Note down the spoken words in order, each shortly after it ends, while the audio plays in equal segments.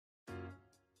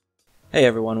Hey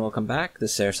everyone, welcome back.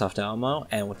 This is Airsoft Alamo,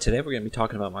 and today we're going to be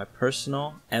talking about my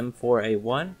personal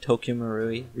M4A1 Tokyo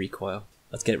Marui Recoil.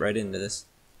 Let's get right into this.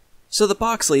 So the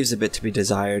box leaves a bit to be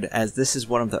desired, as this is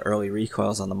one of the early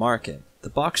recoils on the market. The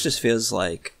box just feels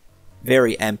like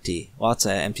very empty, lots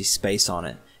of empty space on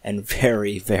it, and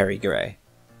very, very gray.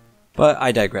 But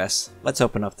I digress. Let's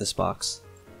open up this box.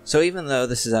 So even though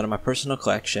this is out of my personal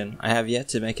collection, I have yet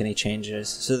to make any changes,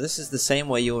 so this is the same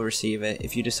way you will receive it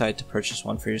if you decide to purchase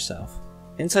one for yourself.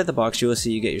 Inside the box you will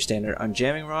see you get your standard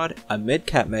unjamming rod, a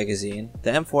mid-cap magazine, the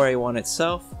M4A1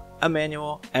 itself, a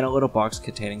manual, and a little box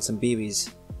containing some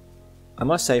BBs. I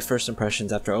must say, first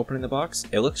impressions after opening the box,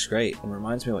 it looks great and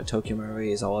reminds me what Tokyo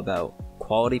Marui is all about,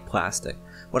 quality plastic.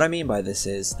 What I mean by this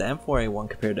is, the M4A1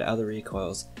 compared to other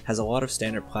recoils has a lot of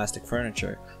standard plastic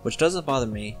furniture, which doesn't bother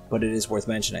me, but it is worth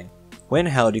mentioning. When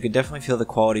held, you can definitely feel the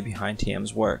quality behind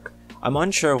TM's work. I'm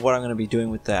unsure of what I'm going to be doing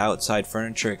with the outside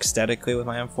furniture aesthetically with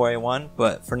my M4A1,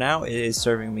 but for now it is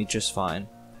serving me just fine.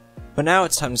 But now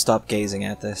it's time to stop gazing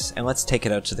at this, and let's take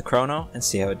it out to the chrono and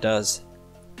see how it does.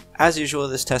 As usual,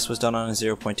 this test was done on a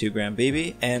 0.2 gram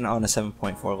BB and on a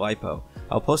 7.4 LiPo.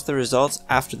 I'll post the results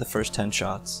after the first 10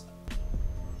 shots.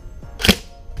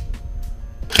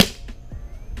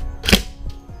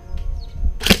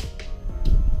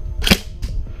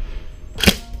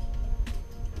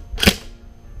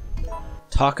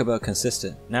 Talk about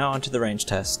consistent. Now onto the range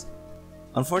test.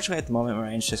 Unfortunately at the moment my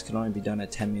range test can only be done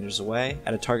at 10 meters away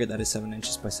at a target that is 7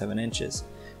 inches by 7 inches,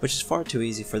 which is far too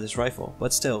easy for this rifle,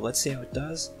 but still, let's see how it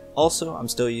does. Also, I'm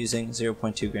still using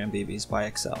 0.2 gram BBs by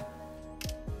XL.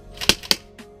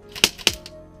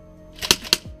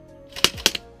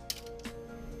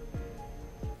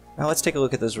 Now let's take a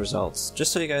look at those results.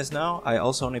 Just so you guys know, I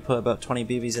also only put about 20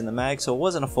 BBs in the mag, so it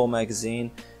wasn't a full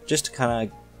magazine, just to kind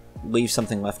of leave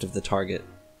something left of the target.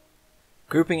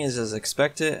 Grouping is as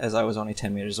expected, as I was only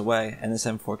 10 meters away, and this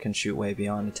M4 can shoot way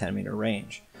beyond a 10 meter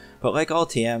range. But like all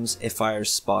TMs, it fires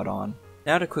spot on.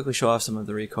 Now to quickly show off some of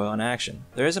the recoil in action.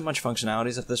 There isn't much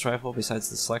functionalities of this rifle besides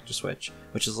the selector switch,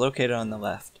 which is located on the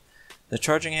left. The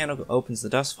charging handle opens the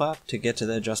dust flap to get to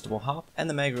the adjustable hop, and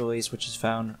the mag release, which is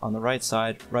found on the right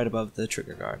side, right above the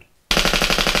trigger guard.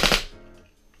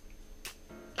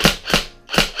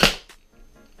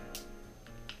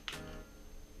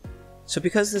 So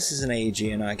because this is an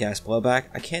AEG and not a gas blowback,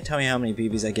 I can't tell you how many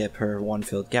BBs I get per one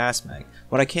filled gas mag.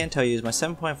 What I can tell you is my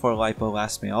 7.4 LiPo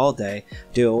lasts me all day,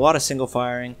 do a lot of single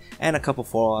firing, and a couple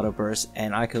full auto bursts,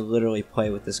 and I could literally play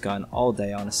with this gun all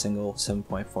day on a single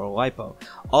 7.4 LiPo.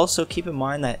 Also keep in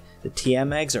mind that the TM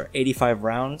mags are 85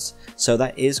 rounds, so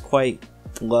that is quite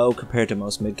low compared to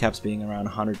most mid-caps being around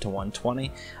 100 to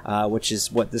 120, which is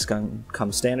what this gun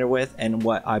comes standard with, and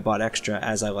what I bought extra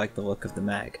as I like the look of the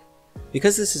mag.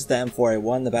 Because this is the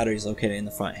M4A1, the battery is located in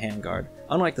the front handguard,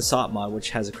 unlike the SOP mod which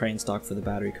has a crane stock for the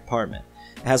battery compartment.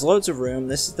 It has loads of room.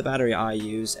 This is the battery I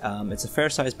use. It's a fair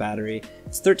sized battery.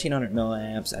 It's 1300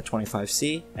 milliamps at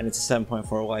 25C, and it's a 7.4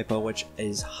 LiPo, which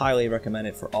is highly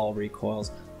recommended for all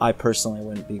recoils. I personally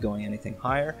wouldn't be going anything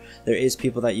higher. There is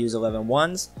people that use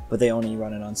 11.1s, but they only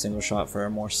run it on single shot for a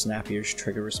more snappier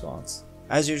trigger response.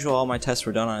 As usual, all my tests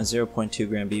were done on a 0.2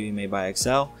 gram BB made by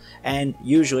XL, and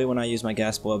usually when I use my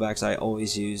gas blowbacks I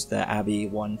always use the Abbey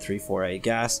 134A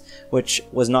gas, which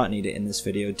was not needed in this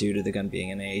video due to the gun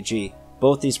being an AAG.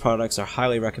 Both these products are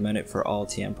highly recommended for all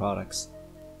TM products.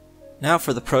 Now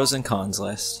for the pros and cons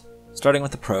list. Starting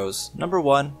with the pros. Number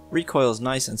 1, recoil is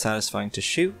nice and satisfying to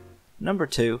shoot. Number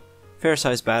 2, fair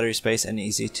sized battery space and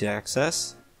easy to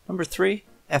access. Number 3,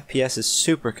 FPS is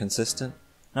super consistent.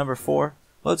 Number 4,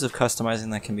 loads of customizing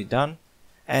that can be done.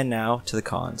 And now to the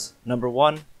cons. Number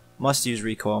 1, must use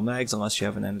recoil mags unless you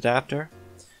have an adapter.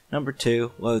 Number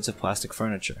 2, loads of plastic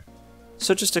furniture.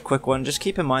 So just a quick one, just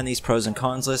keep in mind these pros and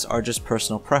cons lists are just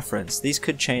personal preference. These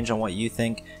could change on what you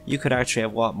think. You could actually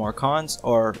have a lot more cons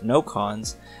or no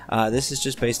cons. This is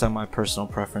just based on my personal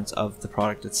preference of the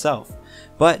product itself.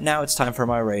 But now it's time for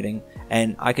my rating,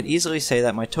 and I could easily say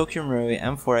that my Tokyo Marui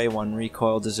M4A1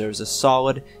 Recoil deserves a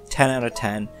solid 10 out of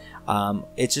 10.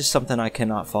 It's just something I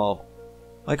cannot fault.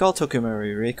 Like all Tokyo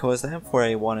Marui recoils, the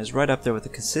M4A1 is right up there with the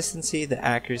consistency, the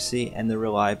accuracy, and the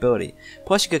reliability.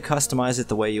 Plus you could customize it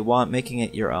the way you want, making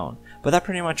it your own. But that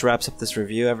pretty much wraps up this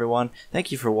review, everyone.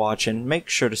 Thank you for watching. Make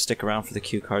sure to stick around for the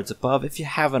cue cards above. If you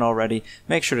haven't already,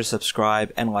 make sure to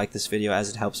subscribe and like this video as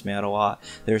it helps me out a lot.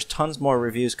 There's tons more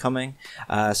reviews coming,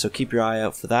 so keep your eye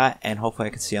out for that, and hopefully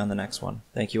I can see you on the next one.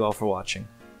 Thank you all for watching.